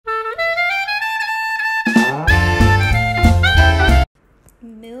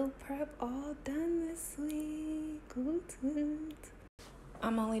prep all done this week. Woot woot.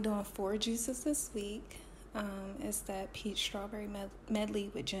 I'm only doing 4 juices this week. It's that peach strawberry medley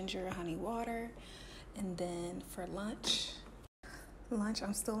with ginger, honey, water. And then for lunch,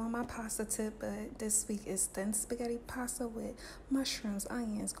 I'm still on my pasta tip, but this week is thin spaghetti pasta with mushrooms,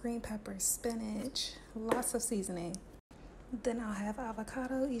 onions, green peppers, spinach, lots of seasoning. Then I'll have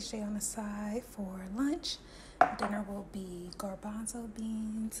avocado each day on the side for lunch. Dinner will be garbanzo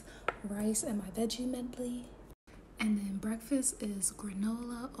beans, rice, and my veggie medley. And then breakfast is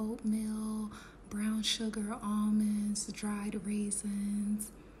granola, oatmeal, brown sugar, almonds, dried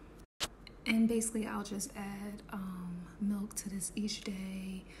raisins. And basically I'll just add milk to this each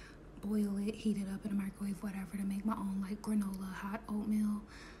day, boil it, heat it up in the microwave, whatever, to make my own like granola hot oatmeal.